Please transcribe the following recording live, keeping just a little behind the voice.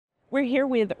We're here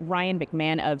with Ryan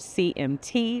McMahon of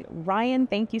CMT. Ryan,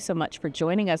 thank you so much for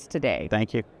joining us today.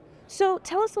 Thank you. So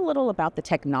tell us a little about the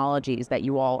technologies that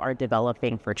you all are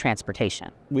developing for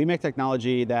transportation. We make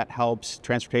technology that helps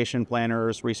transportation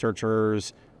planners,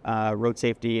 researchers, road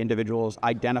safety individuals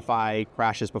identify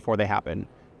crashes before they happen.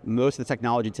 Most of the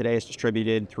technology today is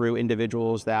distributed through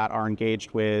individuals that are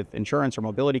engaged with insurance or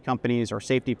mobility companies or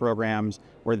safety programs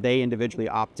where they individually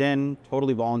opt in,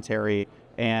 totally voluntary,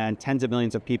 and tens of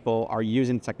millions of people are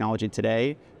using technology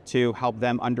today to help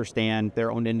them understand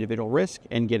their own individual risk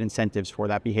and get incentives for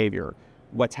that behavior.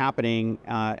 What's happening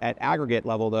at aggregate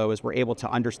level, though, is we're able to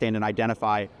understand and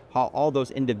identify how all those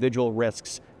individual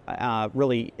risks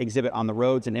really exhibit on the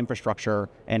roads and infrastructure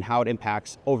and how it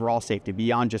impacts overall safety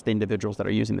beyond just the individuals that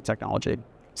are using the technology.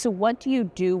 So what do you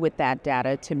do with that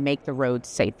data to make the roads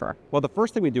safer? Well, the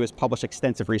first thing we do is publish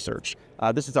extensive research.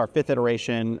 This is our 5th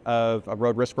iteration of a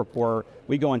road risk report.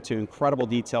 We go into incredible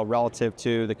detail relative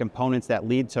to the components that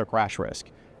lead to crash risk.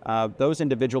 Those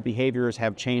individual behaviors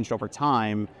have changed over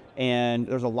time, and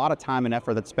there's a lot of time and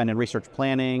effort that's spent in research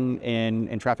planning,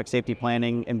 in traffic safety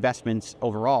planning, investments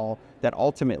overall that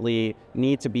ultimately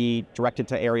need to be directed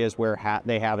to areas where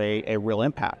they have a real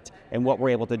impact. And what we're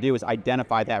able to do is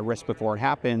identify that risk before it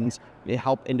happens,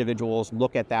 help individuals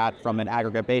look at that from an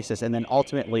aggregate basis, and then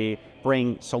ultimately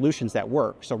bring solutions that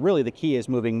work. So really the key is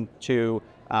moving to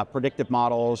predictive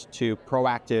models, to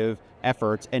proactive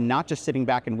efforts, and not just sitting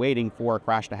back and waiting for a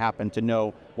crash to happen to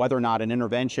know whether or not an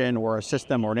intervention or a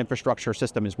system or an infrastructure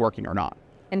system is working or not.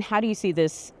 And how do you see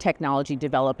this technology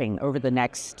developing over the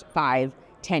next 5,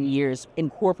 10 years,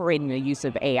 incorporating the use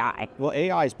of AI? Well,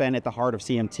 AI has been at the heart of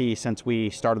CMT since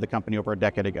we started the company over a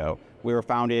decade ago. We were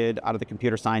founded out of the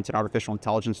Computer Science and Artificial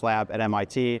Intelligence Lab at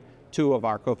MIT. 2 of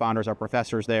our co-founders are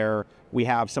professors there. We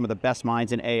have some of the best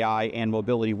minds in AI and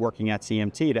mobility working at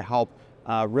CMT to help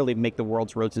really make the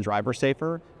world's roads and drivers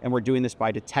safer. And we're doing this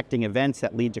by detecting events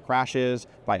that lead to crashes,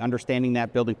 by understanding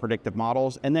that, building predictive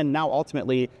models, and then now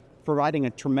ultimately providing a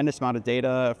tremendous amount of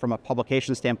data from a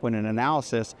publication standpoint and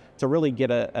analysis to really get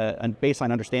a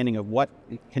baseline understanding of what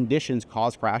conditions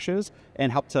cause crashes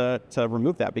and help to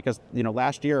remove that. Because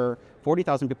last year,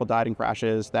 40,000 people died in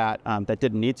crashes that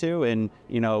didn't need to, and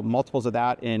multiples of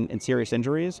that in serious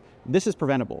injuries. This is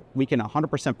preventable. We can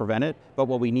 100% prevent it, but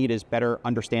what we need is better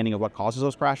understanding of what causes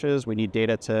those crashes. We need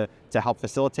data to help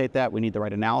facilitate that. We need the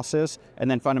right analysis, and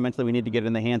then fundamentally we need to get it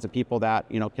in the hands of people that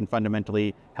can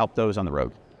fundamentally help those on the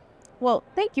road. Well,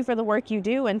 thank you for the work you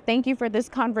do, and thank you for this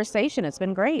conversation. It's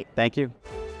been great. Thank you.